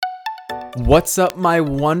What's up, my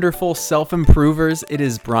wonderful self-improvers? It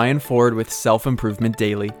is Brian Ford with Self-Improvement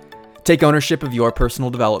Daily. Take ownership of your personal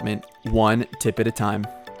development, one tip at a time.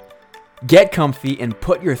 Get comfy and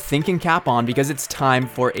put your thinking cap on because it's time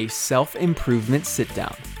for a self-improvement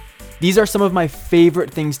sit-down. These are some of my favorite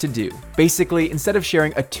things to do. Basically, instead of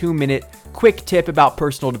sharing a 2-minute quick tip about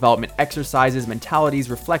personal development exercises, mentalities,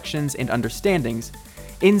 reflections, and understandings,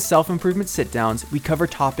 in self-improvement sit-downs, we cover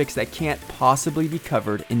topics that can't possibly be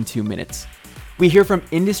covered in 2 minutes. We hear from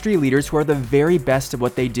industry leaders who are the very best at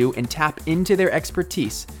what they do and tap into their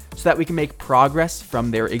expertise so that we can make progress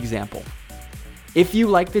from their example. If you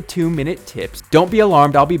like the 2-minute tips, don't be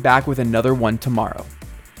alarmed, I'll be back with another one tomorrow.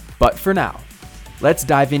 But for now, let's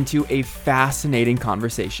dive into a fascinating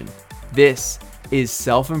conversation. This is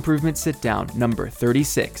Self-Improvement Sit-Down number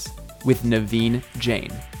 36 with Naveen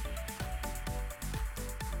Jain.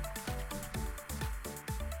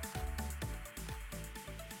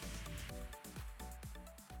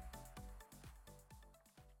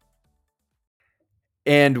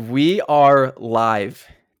 And we are live.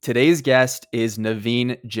 Today's guest is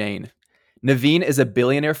Naveen Jain. Naveen is a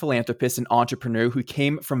billionaire philanthropist and entrepreneur who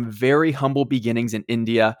came from very humble beginnings in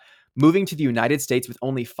India, moving to the United States with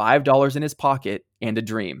only $5 in his pocket and a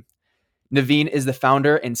dream. Naveen is the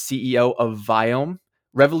founder and CEO of Viome,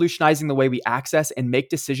 revolutionizing the way we access and make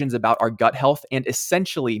decisions about our gut health and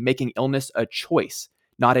essentially making illness a choice,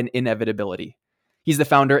 not an inevitability. He's the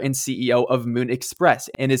founder and CEO of Moon Express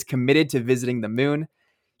and is committed to visiting the moon.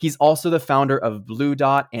 He's also the founder of Blue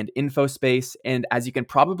Dot and InfoSpace. And as you can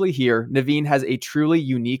probably hear, Naveen has a truly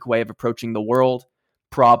unique way of approaching the world,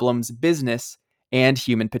 problems, business, and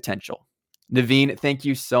human potential. Naveen, thank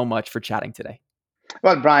you so much for chatting today.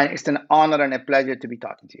 Well, Brian, it's an honor and a pleasure to be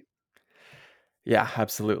talking to you. Yeah,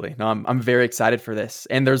 absolutely. No, I'm very excited for this.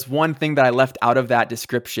 And there's one thing that I left out of that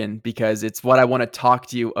description because it's what I want to talk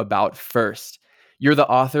to you about first. You're the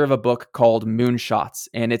author of a book called Moonshots,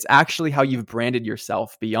 and it's actually how you've branded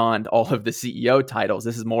yourself beyond all of the CEO titles.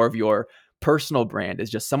 This is more of your personal brand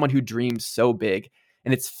as just someone who dreams so big.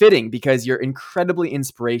 And it's fitting because you're incredibly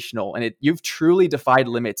inspirational and you've truly defied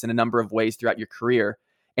limits in a number of ways throughout your career.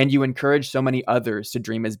 And you encourage so many others to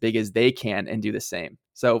dream as big as they can and do the same.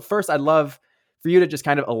 So first, I'd love for you to just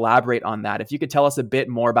kind of elaborate on that. If you could tell us a bit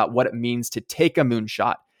more about what it means to take a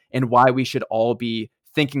moonshot and why we should all be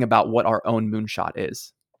thinking about what our own moonshot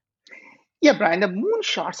is. Yeah, Brian, the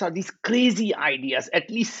moonshots are these crazy ideas, at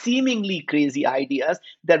least seemingly crazy ideas,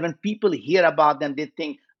 that when people hear about them, they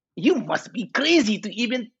think, you must be crazy to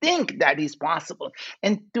even think that is possible.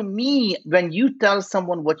 And to me, when you tell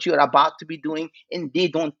someone what you're about to be doing and they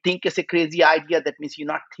don't think it's a crazy idea, that means you're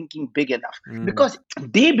not thinking big enough. Mm, Because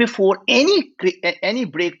day before any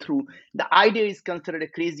breakthrough, the idea is considered a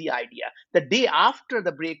crazy idea. The day after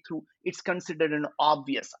the breakthrough, it's considered an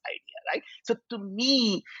obvious idea, right? So to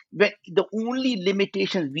me, the only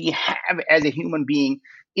limitations we have as a human being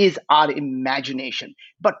is our imagination.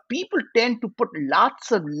 But people tend to put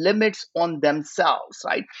lots of limits on themselves,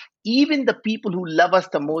 right? Even the people who love us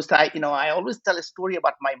the most. I always tell a story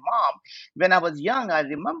about my mom. When I was young, I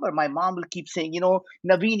remember my mom will keep saying,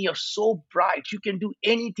 Naveen, you're so bright. You can do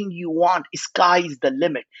anything you want. Sky is the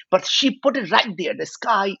limit. But she put it right there. The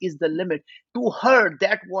sky is the limit. To her,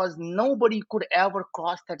 that was nobody could ever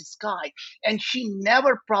cross that sky. And she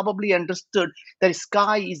never probably understood that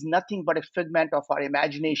sky is nothing but a figment of our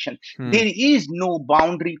imagination. hmm. There is no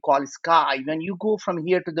boundary called sky. When you go from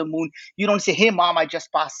here to the moon, you don't say, hey, mom, I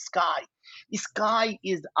just passed sky. Sky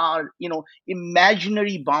is our,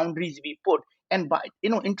 imaginary boundaries we put. And by,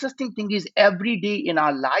 interesting thing is every day in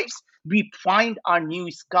our lives, we find our new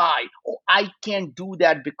sky. Oh, I can't do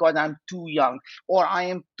that because I'm too young. Or I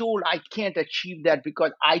am told I can't achieve that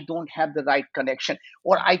because I don't have the right connection.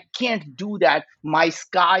 Or I can't do that. My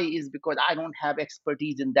sky is because I don't have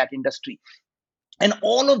expertise in that industry. And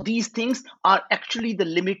all of these things are actually the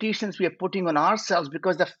limitations we are putting on ourselves,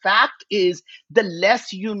 because the fact is, the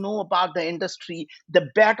less you know about the industry, the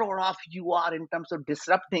better off you are in terms of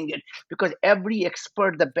disrupting it. Because every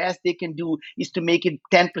expert, the best they can do is to make it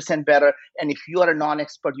 10% better. And if you are a non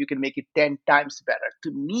expert, you can make it 10 times better.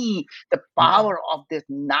 To me, the Yeah. power of this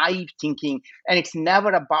naive thinking, and it's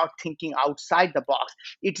never about thinking outside the box,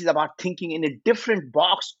 it is about thinking in a different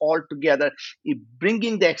box altogether,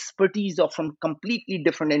 bringing the expertise of from completely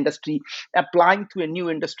different industry, applying to a new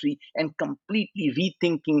industry, and completely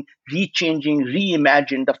rethinking, rechanging,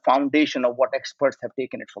 reimagine the foundation of what experts have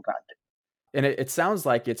taken it for granted. And it sounds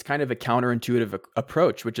like it's kind of a counterintuitive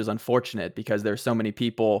approach, which is unfortunate because there's so many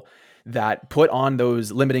people that put on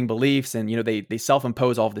those limiting beliefs and they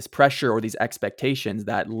self-impose all of this pressure or these expectations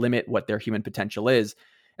that limit what their human potential is.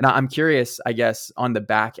 And I'm curious, I guess, on the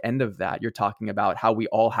back end of that, you're talking about how we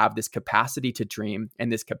all have this capacity to dream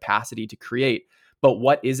and this capacity to create. But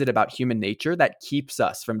what is it about human nature that keeps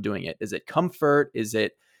us from doing it? Is it comfort? Is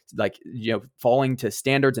it like, falling to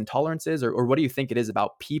standards and tolerances? Or what do you think it is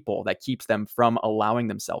about people that keeps them from allowing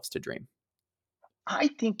themselves to dream? I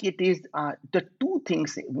think it is the two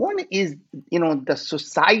things. One is, the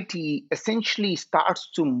society essentially starts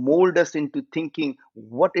to mold us into thinking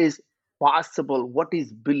what is possible, what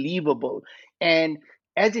is believable. And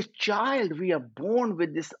as a child, we are born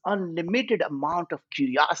with this unlimited amount of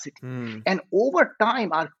curiosity. Hmm. And over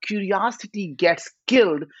time, our curiosity gets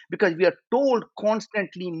killed because we are told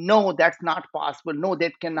constantly, no, that's not possible. No,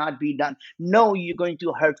 that cannot be done. No, you're going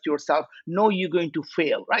to hurt yourself. No, you're going to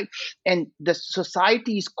fail, right? And the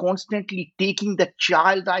society is constantly taking the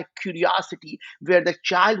childlike curiosity where the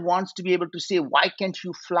child wants to be able to say, why can't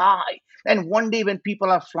you fly? And one day when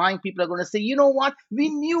people are flying, people are going to say, you know what, we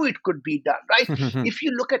knew it could be done, right? If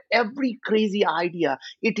you look at every crazy idea,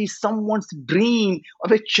 it is someone's dream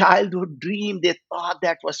of a childhood dream. They thought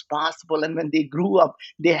that was possible, and when they grew up,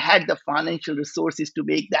 they had the financial resources to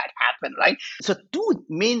make that happen, right? So two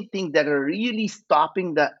main things that are really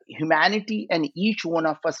stopping the humanity and each one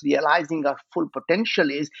of us realizing our full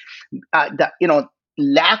potential is the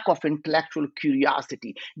lack of intellectual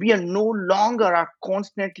curiosity. We are no longer are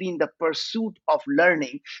constantly in the pursuit of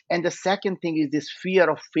learning. And the second thing is this fear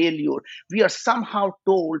of failure. We are somehow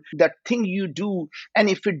told that thing you do, and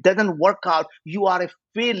if it doesn't work out, you are a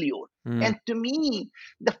failure. Hmm. And to me,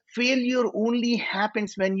 the failure only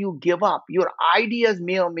happens when you give up. Your ideas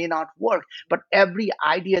may or may not work, but every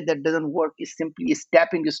idea that doesn't work is simply a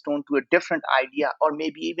stepping stone to a different idea or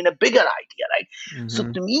maybe even a bigger idea, right? So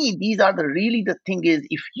Hmm. to me, these are the thing is,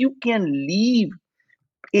 if you can leave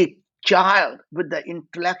a child with the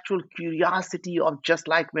intellectual curiosity of just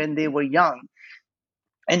like when they were young,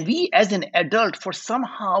 and we as an adult, for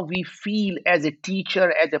somehow we feel as a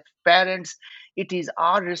teacher, as a parents, it is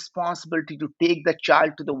our responsibility to take the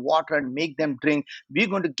child to the water and make them drink. We're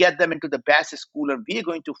going to get them into the best school and we're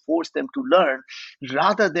going to force them to learn,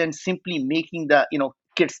 rather than simply making the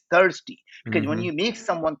kids thirsty. Because when Hmm. you make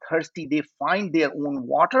someone thirsty, they find their own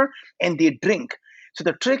water and they drink. So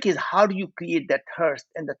the trick is, how do you create that thirst?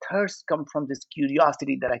 And the thirst comes from this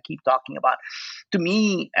curiosity that I keep talking about. To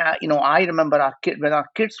me, I remember when our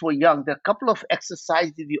kids were young, there are a couple of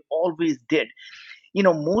exercises we always did.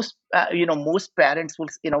 Most parents will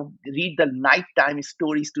read the nighttime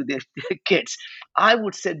stories to their kids. I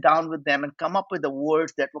would sit down with them and come up with the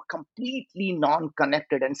words that were completely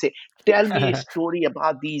non-connected and say, tell me a story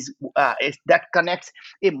about these that connects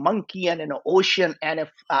a monkey and an ocean and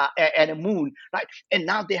a moon, right? And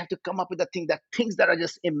now they have to come up with the things that are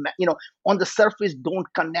just on the surface don't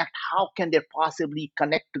connect. How can they possibly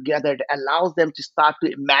connect together? It allows them to start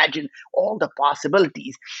to imagine all the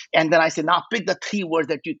possibilities. And then I say, now pick the three words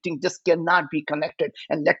that you think just cannot be connected,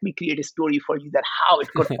 and let me create a story for you that how it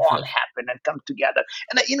could all happen and come together.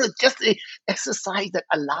 And just a exercise that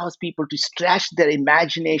allows people to stretch their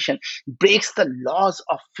imagination, breaks the laws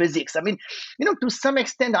of physics. I mean, to some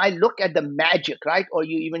extent, I look at the magic, right? Or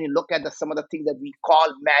you look at some of the things that we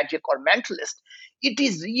call magic or mentalist. It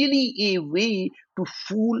is really a way to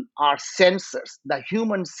fool our sensors, the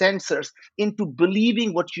human sensors, into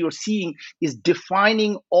believing what you're seeing is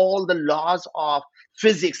defining all the laws of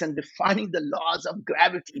physics and defining the laws of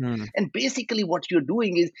gravity. Hmm. And basically, what you're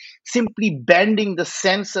doing is simply bending the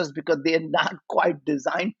sensors because they're not quite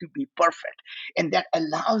designed to be perfect. And that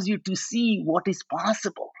allows you to see what is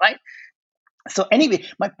possible, right? So anyway,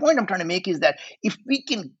 my point I'm trying to make is that if we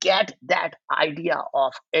can get that idea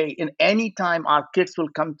of in any time our kids will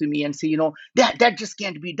come to me and say, that just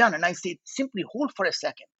can't be done, and I say, simply hold for a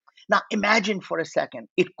second. Now imagine for a second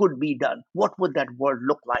it could be done. What would that world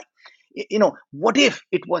look like? What if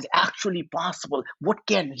it was actually possible? What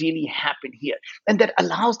can really happen here? And that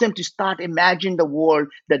allows them to start imagine the world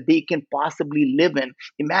that they can possibly live in,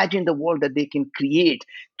 imagine the world that they can create.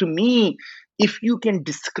 To me, if you can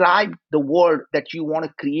describe the world that you want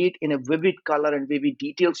to create in a vivid color and vivid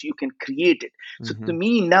details, you can create it. So to Hmm.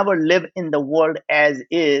 me, never live in the world as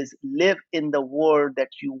is, live in the world that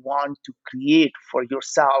you want to create for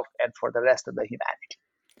yourself and for the rest of the humanity.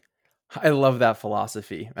 I love that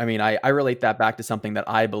philosophy. I mean, I relate that back to something that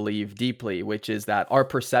I believe deeply, which is that our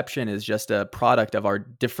perception is just a product of our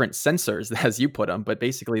different sensors, as you put them, but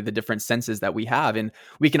basically the different senses that we have. And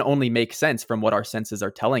we can only make sense from what our senses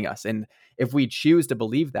are telling us. And if we choose to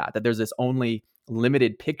believe that there's this only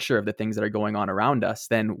limited picture of the things that are going on around us,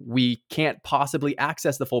 then we can't possibly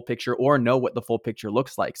access the full picture or know what the full picture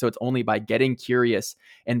looks like. So it's only by getting curious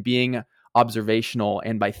and being observational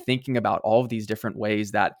and by thinking about all of these different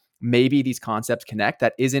ways that maybe these concepts connect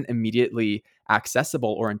that isn't immediately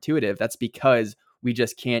accessible or intuitive. That's because we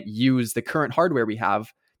just can't use the current hardware we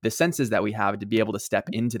have, the senses that we have, to be able to step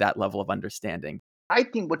into that level of understanding. I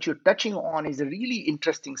think what you're touching on is a really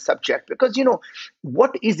interesting subject because,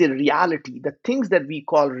 what is a reality? The things that we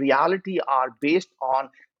call reality are based on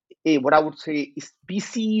what I would say is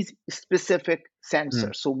species specific Mm.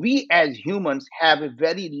 sensor. So we as humans have a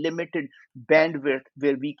very limited bandwidth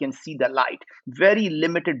where we can see the light, very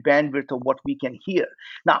limited bandwidth of what we can hear.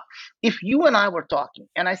 Now, if you and I were talking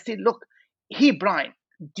and I said, look, hey, Brian,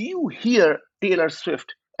 do you hear Taylor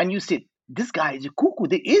Swift? And you said, this guy is a cuckoo.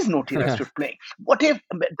 There is no Taylor Swift playing. What if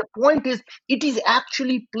the point is it is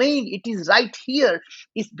actually playing? It is right here.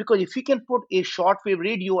 It's because if you can put a shortwave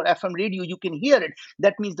radio or FM radio, you can hear it.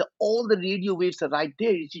 That means that all the radio waves are right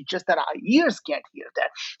there. It's just that our ears can't hear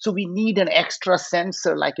that. So we need an extra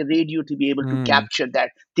sensor like a radio to be able to Mm. capture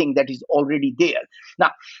that thing that is already there.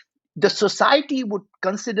 Now, the society would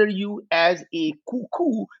consider you as a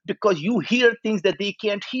cuckoo because you hear things that they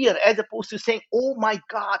can't hear, as opposed to saying, oh my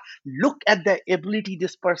God, look at the ability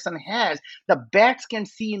this person has. The bats can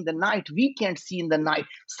see in the night, we can't see in the night.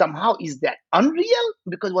 Somehow, is that unreal?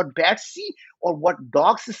 Because what bats see or what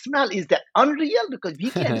dogs smell, is that unreal? Because we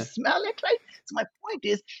can't smell it, right? So, my point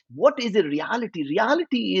is, what is a reality?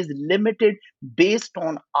 Reality is limited based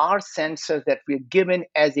on our sensors that we're given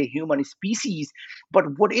as a human species.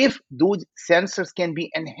 But what if those sensors can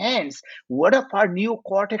be enhanced? What if our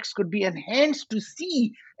neocortex could be enhanced to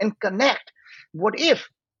see and connect? What if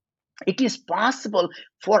it is possible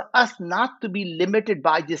for us not to be limited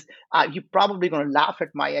by this? You're probably going to laugh at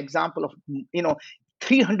my example of,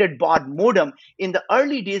 300 baud modem. In the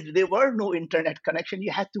early days, there were no internet connection.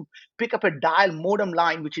 You had to pick up a dial modem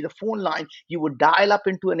line, which is a phone line. You would dial up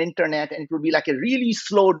into an internet, and it would be like a really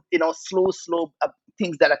slow, slow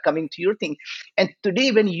things that are coming to your thing. And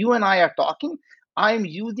today, when you and I are talking, I'm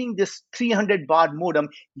using this 300 baud modem,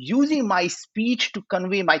 using my speech to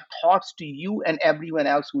convey my thoughts to you and everyone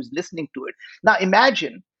else who's listening to it. Now,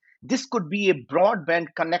 imagine this could be a broadband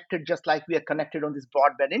connected just like we are connected on this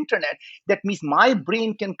broadband internet. That means my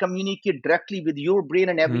brain can communicate directly with your brain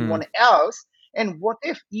and Mm. everyone else. And what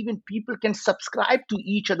if even people can subscribe to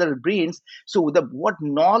each other's brains? So the what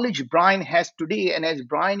knowledge Brian has today, and as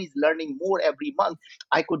Brian is learning more every month,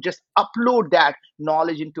 I could just upload that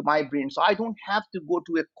knowledge into my brain. So I don't have to go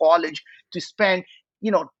to a college to spend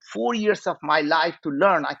 4 years of my life to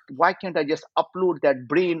learn. Why can't I just upload that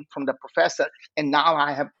brain from the professor, and now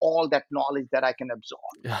I have all that knowledge that I can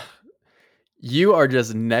absorb? You are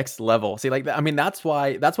just next level. See, like, I mean, that's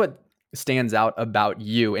what stands out about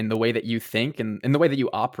you and the way that you think and the way that you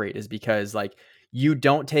operate is because, like, you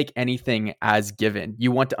don't take anything as given.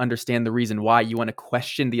 You want to understand the reason why. You want to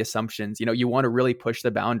question the assumptions. You want to really push the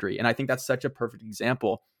boundary. And I think that's such a perfect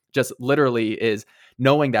example. Just literally is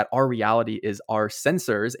knowing that our reality is our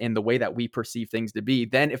sensors and the way that we perceive things to be.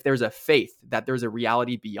 Then, if there's a faith that there's a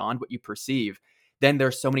reality beyond what you perceive, then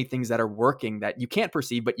there's so many things that are working that you can't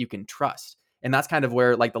perceive, but you can trust. And that's kind of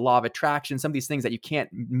where, like, the law of attraction, some of these things that you can't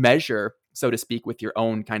measure, so to speak, with your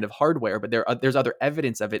own kind of hardware, but there's other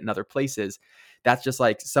evidence of it in other places. That's just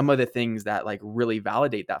like some of the things that like really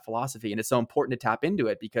validate that philosophy. And it's so important to tap into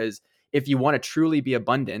it because if you want to truly be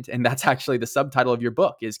abundant, and that's actually the subtitle of your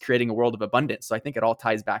book, is creating a world of abundance. So I think it all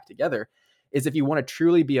ties back together, is if you want to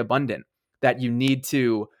truly be abundant, that you need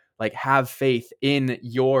to like have faith in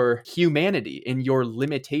your humanity, in your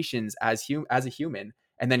limitations as a human,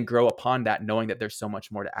 and then grow upon that, knowing that there's so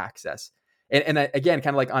much more to access. And again,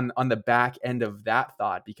 kind of like on the back end of that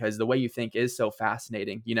thought, because the way you think is so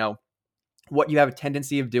fascinating. What you have a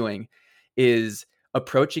tendency of doing is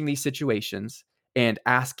approaching these situations and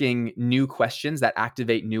asking new questions that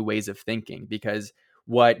activate new ways of thinking, because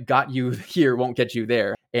what got you here won't get you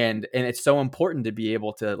there. And it's so important to be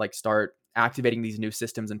able to like start activating these new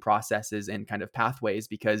systems and processes and kind of pathways,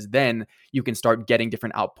 because then you can start getting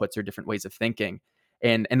different outputs or different ways of thinking.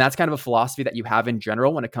 And that's kind of a philosophy that you have in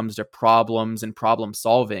general when it comes to problems and problem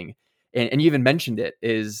solving. And you even mentioned it,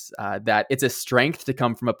 is that it's a strength to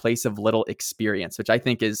come from a place of little experience, which I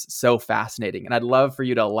think is so fascinating. And I'd love for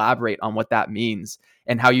you to elaborate on what that means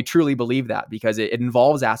and how you truly believe that, because it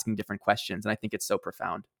involves asking different questions. And I think it's so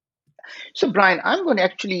profound. So, Brian, I'm going to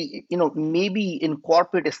actually, maybe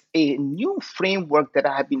incorporate a new framework that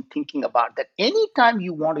I have been thinking about. That anytime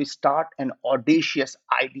you want to start an audacious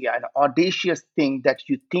idea, an audacious thing that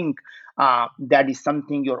you think that is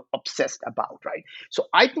something you're obsessed about, right? So,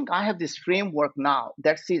 I think I have this framework now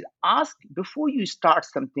that says, ask before you start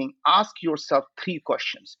something, ask yourself three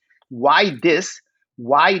questions: Why this?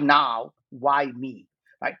 Why now? Why me?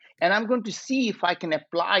 right? And I'm going to see if I can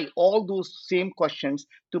apply all those same questions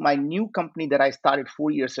to my new company that I started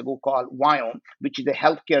 4 years ago called Viome, which is a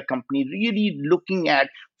healthcare company, really looking at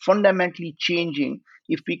fundamentally changing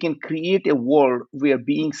if we can create a world where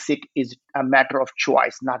being sick is a matter of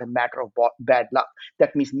choice, not a matter of bad luck.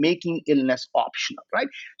 That means making illness optional, right?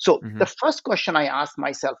 So Hmm. the first question I asked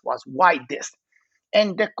myself was, why this?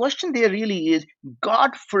 And the question there really is,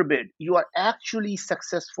 God forbid you are actually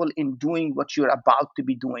successful in doing what you're about to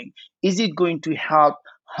be doing. Is it going to help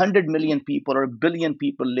 100 million people or a billion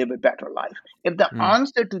people live a better life? If the Mm.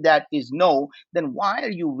 answer to that is no, then why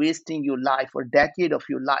are you wasting your life or decade of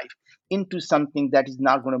your life into something that is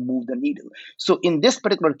not going to move the needle? So, in this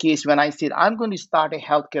particular case, when I said I'm going to start a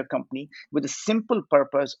healthcare company with a simple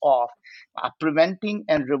purpose of preventing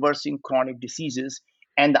and reversing chronic diseases,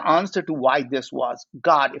 and the answer to why this was,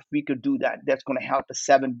 God, if we could do that, that's going to help us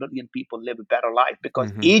 7 billion people live a better life,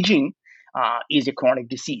 because Hmm. aging is a chronic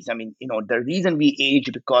disease. I mean, the reason we age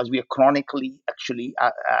because we are chronically, actually,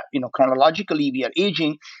 chronologically we are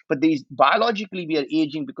aging, but there's biologically we are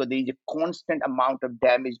aging because there is a constant amount of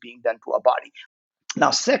damage being done to our body.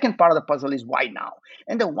 Now, second part of the puzzle is why now?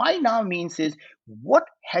 And the why now means is what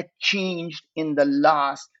had changed in the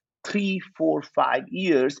last 3, 4, 5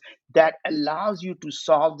 years that allows you to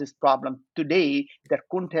solve this problem today that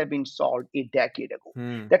couldn't have been solved a decade ago.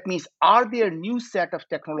 Mm. That means, are there new set of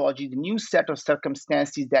technologies, new set of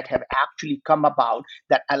circumstances that have actually come about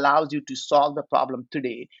that allows you to solve the problem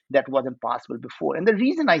today that wasn't possible before? And the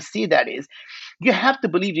reason I say that is, you have to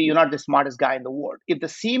believe that you're not the smartest guy in the world. If the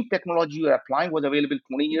same technology you're applying was available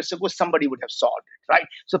 20 years ago, somebody would have solved it, right?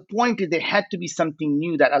 So point is, there had to be something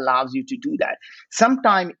new that allows you to do that.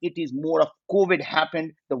 Sometimes it is more of COVID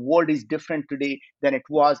happened. The world is different today than it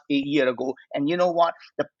was a year ago. And you know what?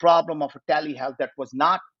 The problem of telehealth that was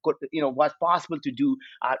not good, was possible to do,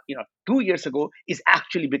 2 years ago, is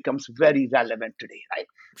actually becomes very relevant today, right?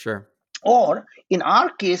 Sure. Or in our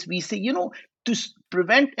case, we say, to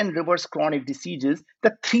prevent and reverse chronic diseases,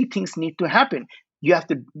 the three things need to happen. You have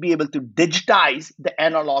to be able to digitize the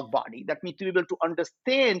analog body. That means to be able to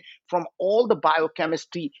understand from all the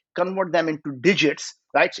biochemistry, convert them into digits,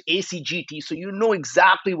 right? So ACGT, so you know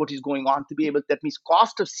exactly what is going on to be able. That means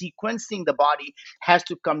cost of sequencing the body has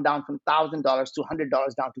to come down from $1,000 to $100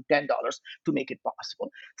 down to $10 to make it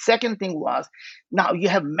possible. Second thing was, now you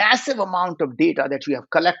have massive amount of data that you have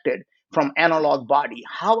collected from analog body.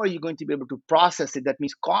 How are you going to be able to process it? That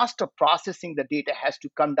means cost of processing the data has to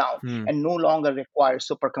come down Mm. and no longer require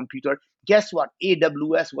supercomputer. Guess what?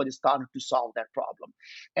 AWS was starting to solve that problem.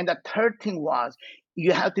 And the third thing was,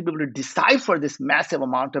 you have to be able to decipher this massive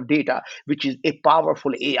amount of data, which is a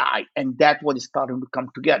powerful AI, and that was starting to come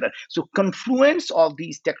together. So confluence of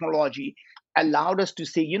these technology allowed us to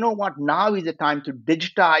say, you know what, now is the time to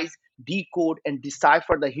digitize, decode, and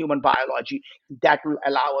decipher the human biology that will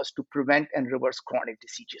allow us to prevent and reverse chronic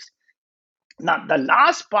diseases. Now, the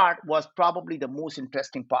last part was probably the most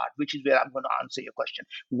interesting part, which is where I'm going to answer your question.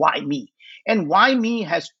 Why me? And why me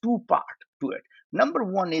has two parts to it. Number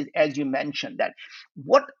one is, as you mentioned, that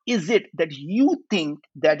what is it that you think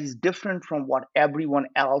that is different from what everyone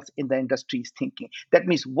else in the industry is thinking? That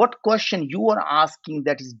means what question you are asking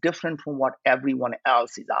that is different from what everyone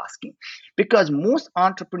else is asking. Because most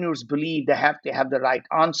entrepreneurs believe they have to have the right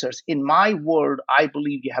answers. In my world, I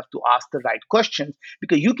believe you have to ask the right questions,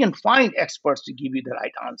 because you can find experts to give you the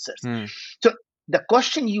right answers. Mm. So the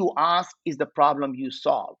question you ask is the problem you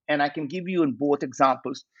solve. And I can give you in both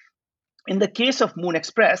examples. In the case of Moon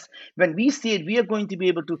Express, when we said we are going to be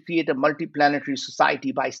able to create a multiplanetary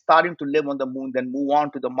society by starting to live on the moon, then move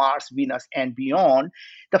on to the Mars, Venus, and beyond,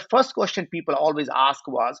 the first question people always ask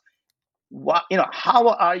was, how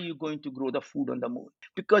are you going to grow the food on the moon?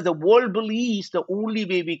 Because the world believes the only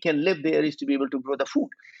way we can live there is to be able to grow the food.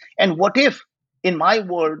 And what if in my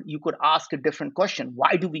world you could ask a different question?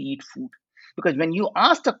 Why do we eat food? Because when you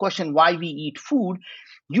ask the question why we eat food,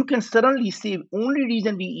 you can suddenly say only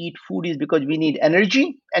reason we eat food is because we need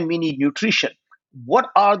energy and we need nutrition. What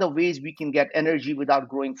are the ways we can get energy without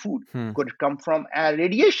growing food? Hmm. Could it come from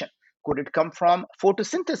radiation? Could it come from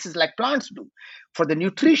photosynthesis like plants do? For the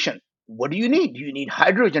nutrition, what do you need? Do you need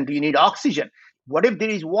hydrogen? Do you need oxygen? What if there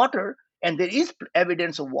is water and there is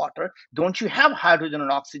evidence of water? Don't you have hydrogen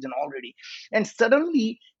and oxygen already? And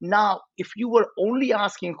suddenly, now, if you were only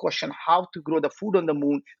asking a question how to grow the food on the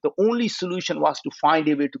moon, the only solution was to find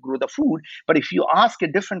a way to grow the food. But if you ask a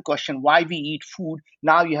different question, why we eat food,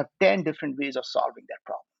 now you have 10 different ways of solving that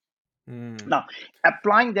problem. Mm. Now,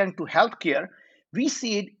 applying them to healthcare, we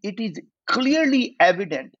see it is clearly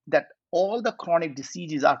evident that all the chronic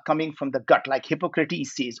diseases are coming from the gut. Like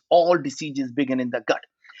Hippocrates says, all diseases begin in the gut.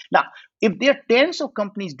 Now, if there are tens of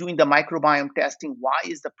companies doing the microbiome testing, why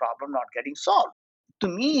is the problem not getting solved? To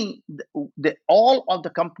me, all of the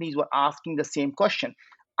companies were asking the same question.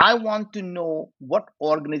 I want to know what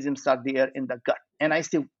organisms are there in the gut. And I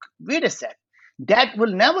say, wait a sec, that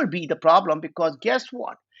will never be the problem, because guess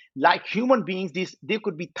what? Like human beings, there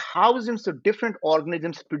could be thousands of different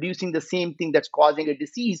organisms producing the same thing that's causing a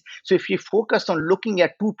disease. So if you focus on looking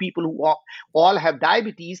at two people who all have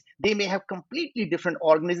diabetes, they may have completely different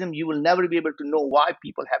organisms. You will never be able to know why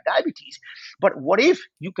people have diabetes. But what if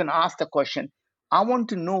you can ask the question, I want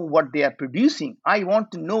to know what they are producing. I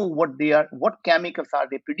want to know what chemicals are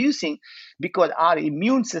they producing, because our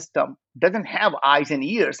immune system doesn't have eyes and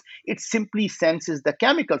ears. It simply senses the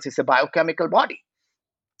chemicals. It's a biochemical body.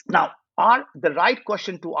 Now, the right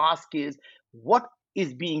question to ask is, what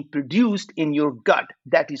is being produced in your gut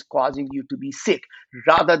that is causing you to be sick,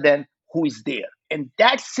 rather than who is there? And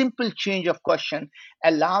that simple change of question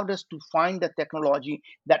allowed us to find the technology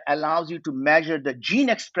that allows you to measure the gene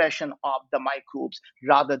expression of the microbes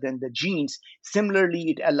rather than the genes. Similarly,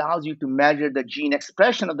 it allows you to measure the gene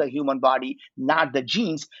expression of the human body, not the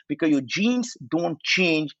genes, because your genes don't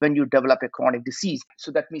change when you develop a chronic disease.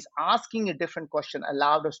 So that means asking a different question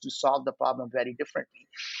allowed us to solve the problem very differently.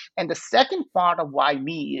 And the second part of why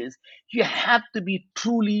me is, you have to be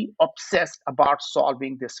truly obsessed about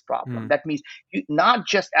solving this problem. Hmm. That means you not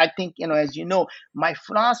just, I think, as you know, my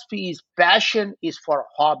philosophy is passion is for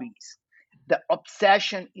hobbies. The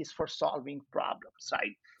obsession is for solving problems,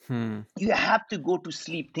 right? Hmm. You have to go to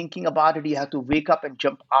sleep thinking about it. You have to wake up and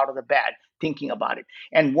jump out of the bed thinking about it.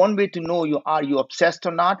 And one way to know you obsessed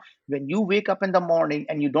or not, when you wake up in the morning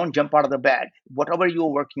and you don't jump out of the bed, whatever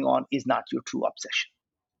you're working on is not your true obsession.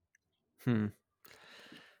 Hmm.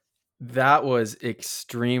 That was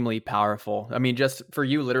extremely powerful. I mean, just for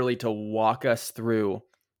you literally to walk us through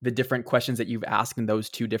the different questions that you've asked in those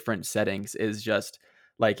two different settings is just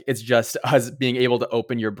like, it's just us being able to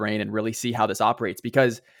open your brain and really see how this operates.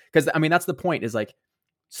 Because I mean, that's the point, is like,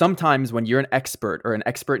 sometimes when you're an expert or an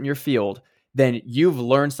expert in your field, then you've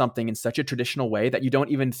learned something in such a traditional way that you don't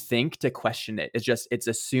even think to question it. It's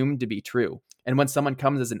assumed to be true. And when someone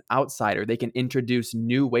comes as an outsider, they can introduce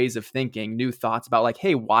new ways of thinking, new thoughts about like,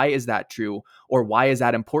 hey, why is that true? Or why is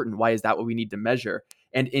that important? Why is that what we need to measure?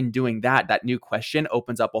 And in doing that, that new question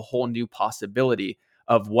opens up a whole new possibility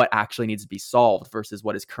of what actually needs to be solved versus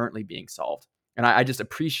what is currently being solved. And I just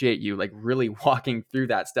appreciate you like really walking through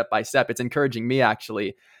that step by step. It's encouraging me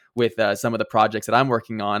actually with some of the projects that I'm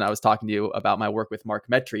working on. I was talking to you about my work with Mark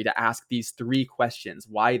Metry to ask these three questions: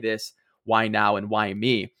 why this, why now, and why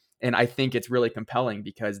me? And I think it's really compelling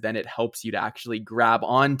because then it helps you to actually grab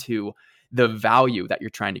onto the value that you're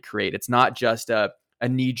trying to create. It's not just a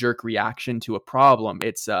knee-jerk reaction to a problem.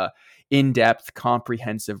 It's a in-depth,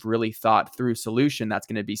 comprehensive, really thought through solution that's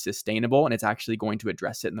going to be sustainable, and it's actually going to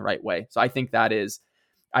address it in the right way. So I think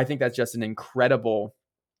that's just an incredible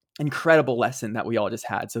lesson that we all just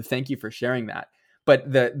had. So thank you for sharing that.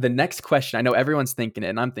 But the next question, I know everyone's thinking it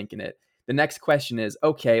and I'm thinking it. The next question is,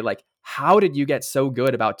 okay, like how did you get so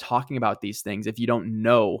good about talking about these things if you don't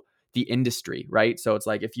know the industry, right? So it's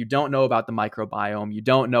like if you don't know about the microbiome, you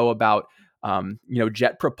don't know about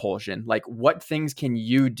jet propulsion, like what things can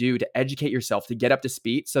you do to educate yourself to get up to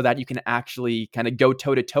speed so that you can actually kind of go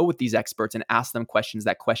toe to toe with these experts and ask them questions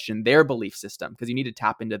that question their belief system, because you need to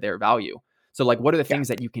tap into their value. So like, what are the Yeah. things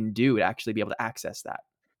that you can do to actually be able to access that?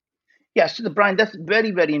 Yeah, so Brian, that's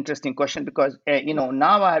very, very interesting question, because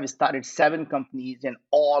now I have started 7 companies in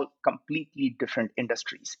all completely different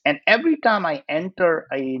industries, and every time I enter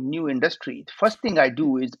a new industry, the first thing I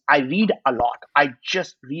do is I read a lot. I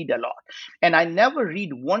just read a lot, and I never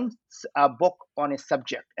read one book on a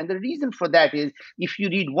subject. And the reason for that is, if you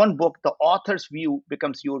read one book, the author's view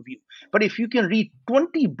becomes your view. But if you can read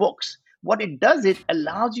 20 books, what it does, it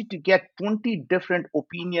allows you to get 20 different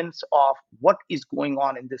opinions of what is going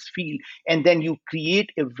on in this field, and then you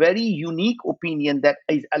create a very unique opinion that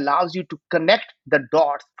allows you to connect the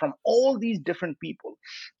dots from all these different people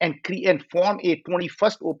and form a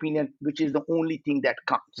 21st opinion, which is the only thing that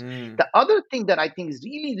counts. Mm, The other thing that I think is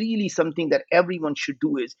really, really something that everyone should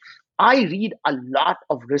do is, I read a lot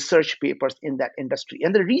of research papers in that industry.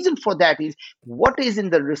 And the reason for that is, what is in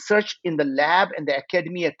the research in the lab and the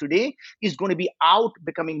academia today is going to be out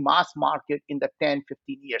becoming mass market in the 10,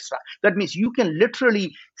 15 years. That means you can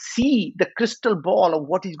literally see the crystal ball of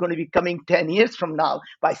what is going to be coming 10 years from now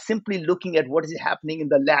by simply looking at what is happening in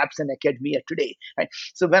the labs and academia today. Right?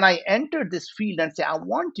 So when I entered this field and say, I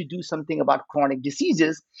want to do something about chronic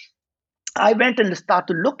diseases, I went and start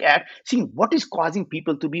to look at seeing what is causing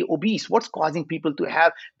people to be obese, what's causing people to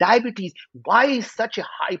have diabetes, why is such a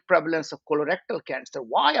high prevalence of colorectal cancer,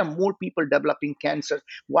 why are more people developing cancer,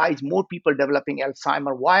 why is more people developing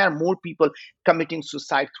Alzheimer, why are more people committing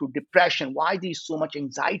suicide through depression, why there is so much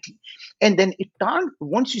anxiety. And then it turned,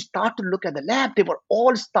 once you start to look at the lab, they were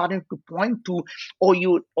all starting to point to, oh,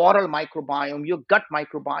 your oral microbiome, your gut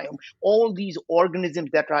microbiome, all these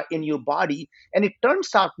organisms that are in your body. And it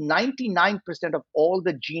turns out 99% of all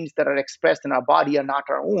the genes that are expressed in our body are not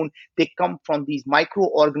our own. They come from these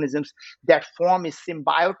microorganisms that form a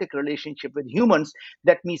symbiotic relationship with humans.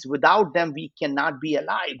 That means without them, we cannot be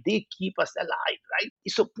alive. They keep us alive, right?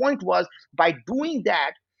 So, point was, by doing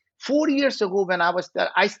that, 4 years ago, when I was there,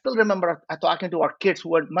 I still remember talking to our kids who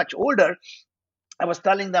were much older. I was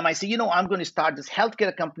telling them, I said, I'm going to start this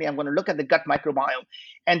healthcare company. I'm going to look at the gut microbiome.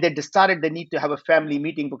 And they decided they need to have a family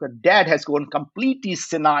meeting because dad has gone completely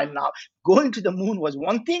senile now. Going to the moon was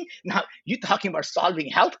one thing. Now you're talking about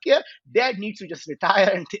solving healthcare. Dad needs to just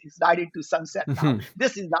retire and slide into sunset now.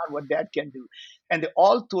 This is not what dad can do. And they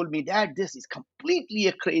all told me, Dad, this is completely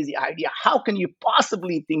a crazy idea. How can you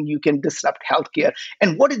possibly think you can disrupt healthcare?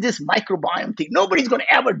 And what is this microbiome thing? Nobody's going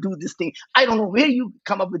to ever do this thing. I don't know where you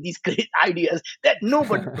come up with these great ideas that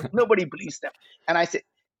nobody believes them. And I said,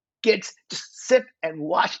 kids, just sit and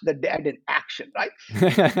watch the dad in action, right?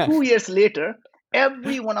 2 years later,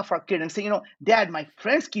 every one of our kids and say, Dad, my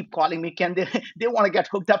friends keep calling me. Can they want to get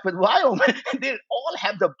hooked up with Viome? They all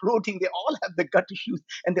have the bloating, they all have the gut issues,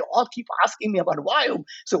 and they all keep asking me about Viome.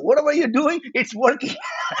 So whatever you're doing, it's working.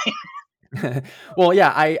 Well,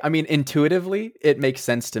 yeah, I mean, intuitively, it makes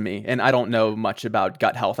sense to me. And I don't know much about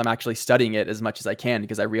gut health. I'm actually studying it as much as I can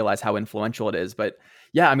because I realize how influential it is. But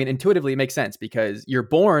yeah, I mean, intuitively, it makes sense because you're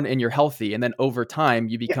born and you're healthy. And then over time,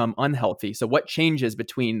 you Yeah, become unhealthy. So what changes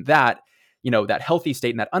between that, that healthy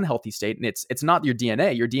state and that unhealthy state? And it's not your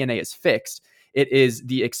DNA. Your DNA is fixed. It is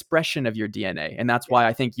the expression of your DNA. And that's yeah, why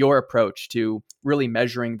I think your approach to really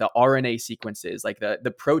measuring the RNA sequences, like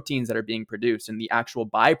the proteins that are being produced and the actual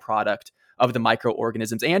byproduct of the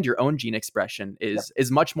microorganisms and your own gene expression yeah, is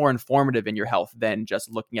much more informative in your health than just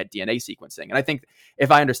looking at DNA sequencing. And I think if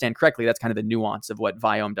I understand correctly, that's kind of the nuance of what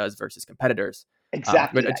Viome does versus competitors. But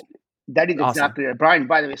exactly it's right. That is awesome. exactly right. Brian,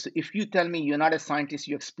 by the way, so if you tell me you're not a scientist,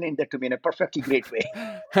 you explained that to me in a perfectly great way.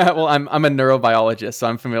 Well, I'm a neurobiologist, so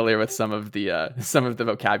I'm familiar with some of the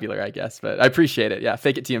vocabulary, I guess. But I appreciate it. Yeah,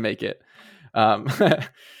 fake it till you make it. Um,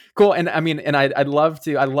 cool. And I mean, and I love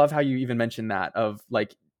how you even mentioned that of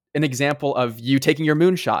like an example of you taking your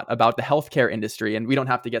moonshot about the healthcare industry, and we don't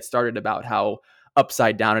have to get started about how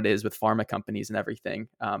upside down it is with pharma companies and everything.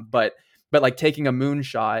 But like taking a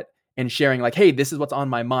moonshot and sharing like, hey, this is what's on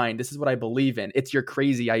my mind. This is what I believe in. It's your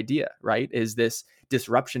crazy idea, right? Is this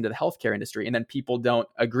disruption to the healthcare industry? And then people don't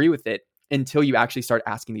agree with it until you actually start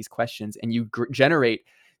asking these questions and you generate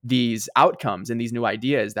these outcomes and these new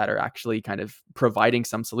ideas that are actually kind of providing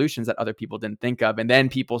some solutions that other people didn't think of. And then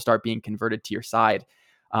people start being converted to your side.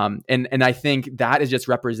 And I think that is just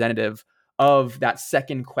representative of that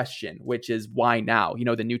second question, which is why now?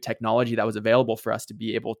 The new technology that was available for us to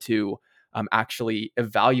be able to actually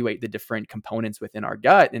evaluate the different components within our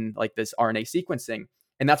gut and like this RNA sequencing.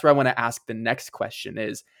 And that's where I want to ask the next question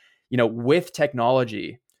is, with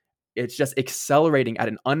technology, it's just accelerating at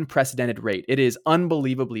an unprecedented rate. It is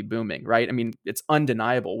unbelievably booming, right? I mean, it's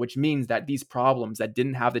undeniable, which means that these problems that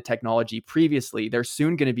didn't have the technology previously, they're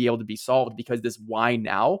soon going to be able to be solved because this why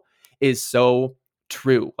now is so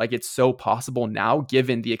true. Like it's so possible now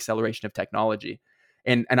given the acceleration of technology.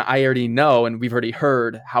 And I already know, and we've already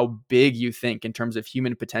heard how big you think in terms of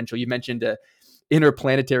human potential. You mentioned a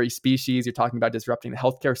interplanetary species, you're talking about disrupting the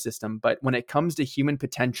healthcare system, but when it comes to human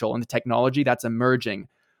potential and the technology that's emerging,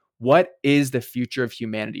 what is the future of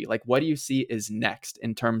humanity? Like, what do you see is next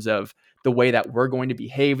in terms of the way that we're going to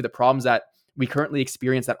behave, the problems that we currently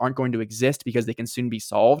experience that aren't going to exist because they can soon be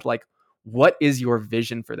solved? Like, what is your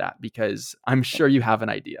vision for that? Because I'm sure you have an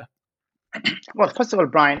idea. Well, first of all,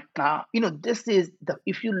 Brian, this is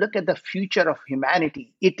if you look at the future of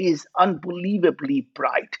humanity, it is unbelievably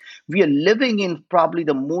bright. We are living in probably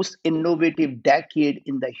the most innovative decade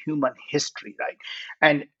in the human history, right?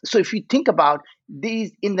 And so if you think about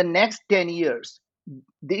these in the next 10 years,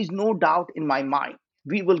 there is no doubt in my mind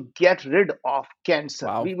we will get rid of cancer,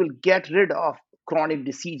 Wow. we will get rid of chronic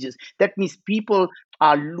diseases. That means people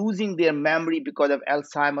are losing their memory because of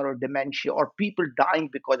Alzheimer or dementia, or people dying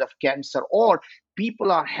because of cancer, or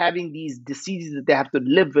people are having these diseases that they have to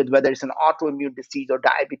live with, whether it's an autoimmune disease or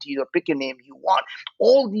diabetes or pick a name you want.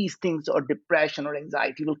 All these things, or depression or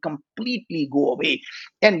anxiety, will completely go away.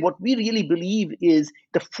 And what we really believe is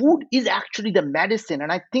the food is actually the medicine.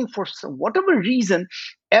 And I think for whatever reason,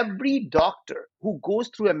 every doctor who goes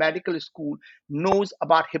through a medical school knows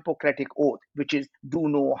about Hippocratic oath, which is do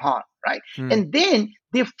no harm, right? Hmm. And then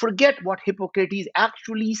they forget what Hippocrates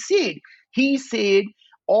actually said. He said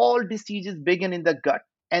all diseases begin in the gut.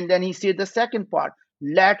 And then he said the second part,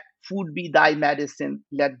 let food be thy medicine,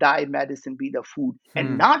 let thy medicine be the food.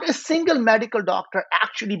 And not a single medical doctor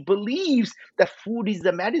actually believes that food is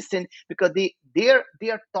the medicine, because they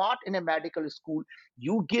are taught in a medical school,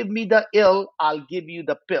 you give me the ill, I'll give you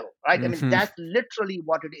the pill, right? I mean, Mhm. that's literally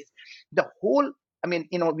what it is. The whole, I mean,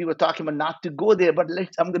 we were talking about not to go there, but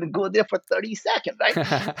I'm going to go there for 30 seconds,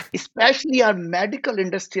 right? Especially our medical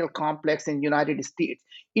industrial complex in United States,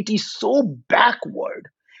 it is so backward,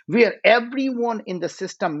 where everyone in the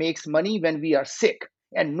system makes money when we are sick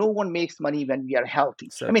and no one makes money when we are healthy.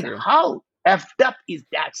 So I mean, true. how effed up is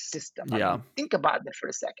that system? I Yeah. mean, think about that for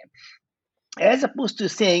a second. As opposed to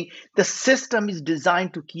saying the system is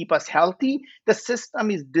designed to keep us healthy, the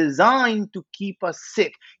system is designed to keep us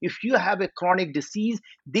sick. If you have a chronic disease,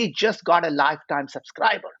 they just got a lifetime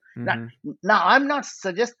subscriber. Now, Mhm. now I'm not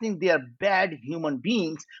suggesting they are bad human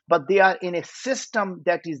beings, but they are in a system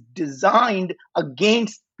that is designed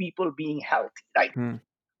against people being healthy, right? Hmm.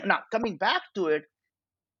 Now, coming back to it,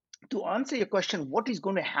 to answer your question, what is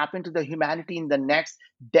going to happen to the humanity in the next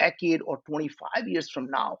decade or 25 years from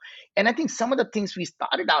now? And I think some of the things we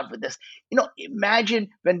started out with this, imagine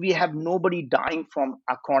when we have nobody dying from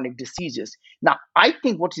chronic diseases. Now, I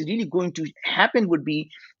think what is really going to happen would be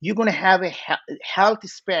you're going to have a health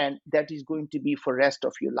span that is going to be for rest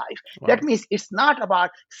of your life. That Wow. means it's not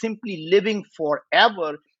about simply living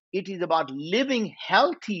forever. It is about living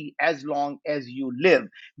healthy as long as you live.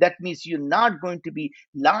 That means you're not going to be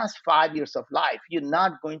last 5 years of life, you're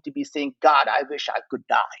not going to be saying, God, I wish I could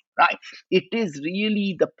die, right? It is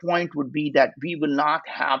really, the point would be that we will not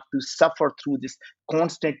have to suffer through this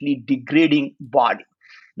constantly degrading body.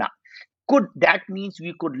 Now, could that means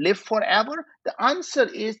we could live forever? The answer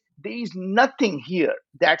is there is nothing here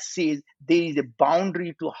that says there is a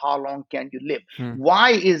boundary to how long can you live. Hmm.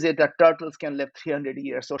 Why is it that turtles can live 300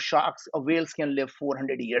 years or sharks or whales can live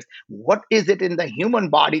 400 years? What is it in the human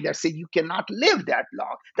body that says you cannot live that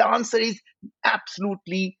long? The answer is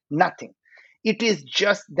absolutely nothing. It is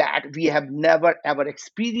just that we have never ever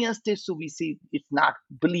experienced it, so we see it's not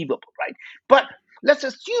believable, right? But let's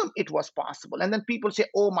assume it was possible. And then people say,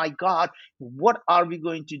 oh my God, what are we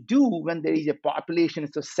going to do when there is a population?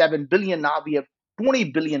 It's a 7 billion. Now we have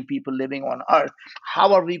 20 billion people living on Earth.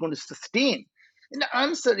 How are we going to sustain? And the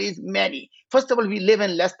answer is many. First of all, we live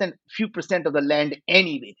in less than few percent of the land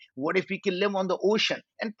anyway. What if we can live on the ocean?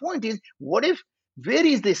 And point is, what if, where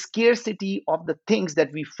is the scarcity of the things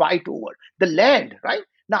that we fight over? The land, right?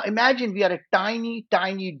 Now imagine we are a tiny,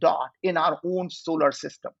 tiny dot in our own solar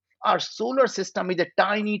system. Our solar system is a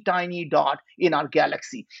tiny, tiny dot in our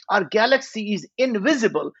galaxy. Our galaxy is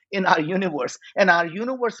invisible in our universe, and our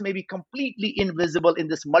universe may be completely invisible in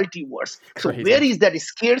this multiverse. So, where Crazy. is that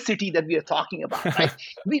scarcity that we are talking about, right?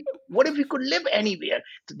 What if we could live anywhere?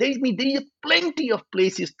 So there is plenty of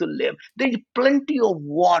places to live. There is plenty of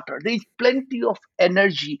water. There is plenty of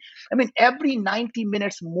energy. I mean, every 90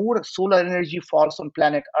 minutes more solar energy falls on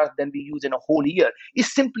planet Earth than we use in a whole year.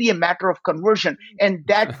 It's simply a matter of conversion, and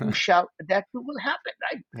that will happen,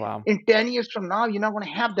 right? Wow. In 10 years from now, you're not going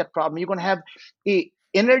to have that problem. You're going to have a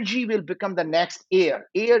energy will become the next air.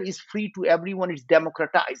 Air is free to everyone. It's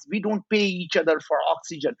democratized. We don't pay each other for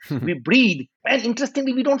oxygen. We breathe, and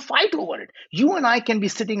interestingly, we don't fight over it. You and I can be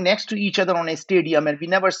sitting next to each other on a stadium, and we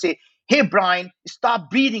never say, hey Brian, stop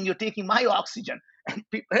breathing, you're taking my oxygen. And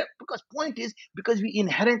because point is, because we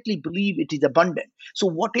inherently believe it is abundant. So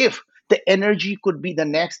what if the energy could be the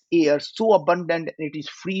next air, so abundant and it is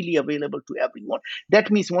freely available to everyone?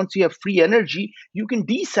 That means once you have free energy, you can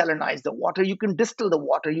desalinize the water, you can distill the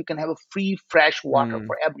water, you can have a free fresh water Hmm.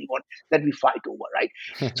 for everyone that we fight over, right?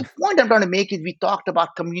 So point I'm trying to make is, we talked about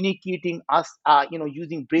communicating us,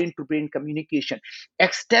 using brain to brain communication,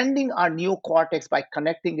 extending our neocortex by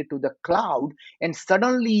connecting it to the cloud, and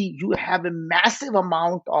suddenly you have a massive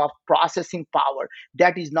amount of processing power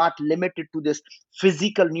that is not limited to this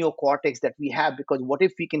physical neocortex that we have. Because what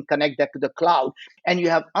if we can connect that to the cloud, and you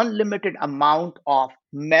have unlimited amount of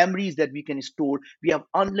memories that we can store. We have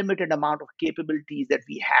unlimited amount of capabilities that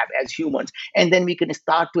we have as humans, and then we can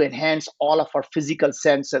start to enhance all of our physical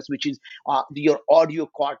senses, which is your audio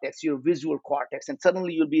cortex, your visual cortex, and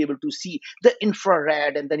suddenly you'll be able to see the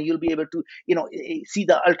infrared, and then you'll be able to see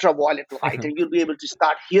the ultraviolet light, and you'll be able to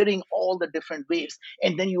start hearing all the different waves.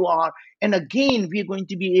 And then and again, we're going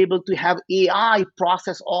to be able to have AI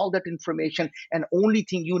process all that information, and only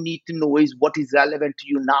thing you need to know is what is relevant to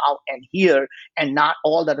you now and here, and not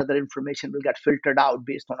all that other information will get filtered out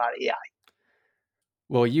based on our AI.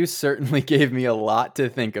 Well, you certainly gave me a lot to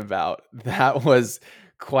think about. That was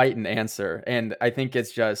quite an answer. And I think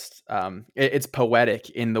it's just, it's poetic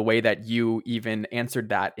in the way that you even answered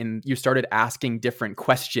that. And you started asking different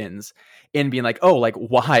questions and being like, oh, like,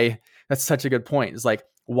 why? That's such a good point. It's like,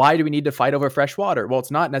 why do we need to fight over fresh water? Well,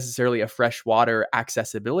 it's not necessarily a fresh water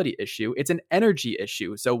accessibility issue. It's an energy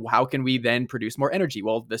issue. So how can we then produce more energy?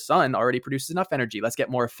 Well, the sun already produces enough energy. Let's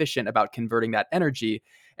get more efficient about converting that energy,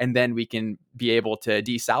 and then we can be able to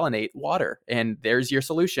desalinate water. And there's your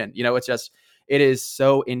solution. It is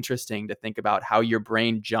so interesting to think about how your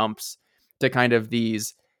brain jumps to kind of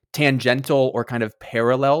these tangential or kind of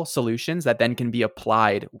parallel solutions that then can be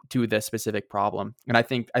applied to the specific problem. And I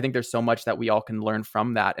think there's so much that we all can learn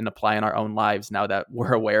from that and apply in our own lives now that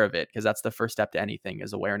we're aware of it, because that's the first step to anything,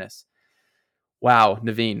 is awareness. Wow,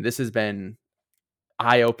 Naveen, this has been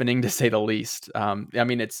eye-opening to say the least.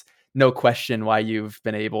 It's no question why you've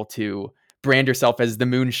been able to brand yourself as the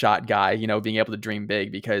moonshot guy, being able to dream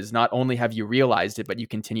big, because not only have you realized it, but you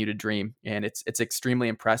continue to dream. And it's extremely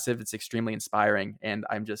impressive. It's extremely inspiring. And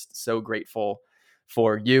I'm just so grateful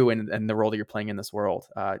for you and the role that you're playing in this world.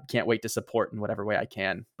 Can't wait to support in whatever way I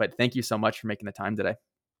can. But thank you so much for making the time today.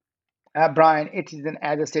 Brian,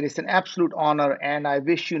 as I said, it's an absolute honor, and I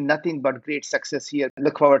wish you nothing but great success here.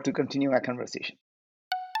 Look forward to continuing our conversation.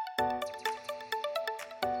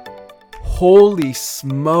 Holy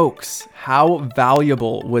smokes, how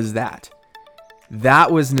valuable was that? That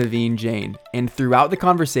was Naveen Jain, and throughout the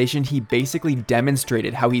conversation, he basically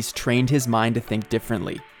demonstrated how he's trained his mind to think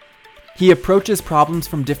differently. He approaches problems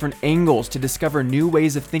from different angles to discover new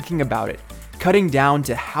ways of thinking about it, cutting down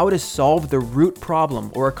to how to solve the root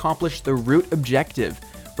problem or accomplish the root objective,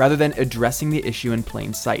 rather than addressing the issue in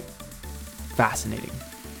plain sight. Fascinating.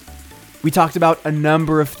 We talked about a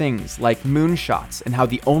number of things like moonshots and how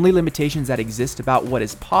the only limitations that exist about what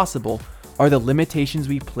is possible are the limitations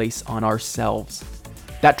we place on ourselves.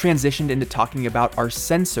 That transitioned into talking about our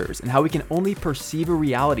sensors and how we can only perceive a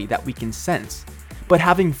reality that we can sense. But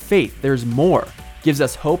having faith there's more gives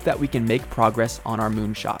us hope that we can make progress on our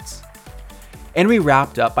moonshots. And we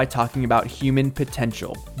wrapped up by talking about human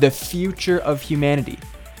potential, the future of humanity,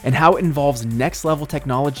 and how it involves next level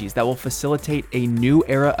technologies that will facilitate a new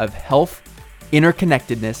era of health,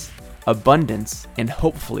 interconnectedness, abundance, and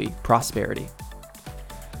hopefully prosperity.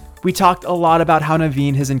 We talked a lot about how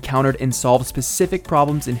Naveen has encountered and solved specific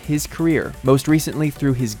problems in his career, most recently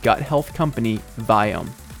through his gut health company, Viome.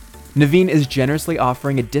 Naveen is generously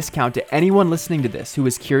offering a discount to anyone listening to this who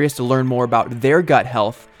is curious to learn more about their gut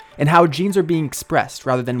health and how genes are being expressed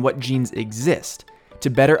rather than what genes exist, to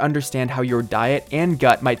better understand how your diet and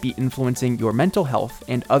gut might be influencing your mental health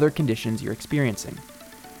and other conditions you're experiencing.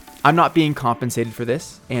 I'm not being compensated for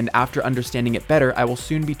this, and after understanding it better, I will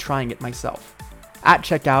soon be trying it myself. At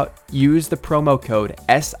checkout, use the promo code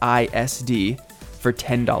SISD for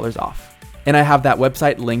 $10 off. And I have that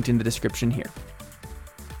website linked in the description here.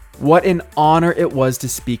 What an honor it was to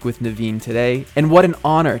speak with Naveen today, and what an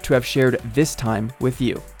honor to have shared this time with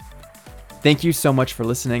you. Thank you so much for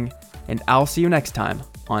listening, and I'll see you next time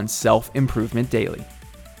on Self Improvement Daily.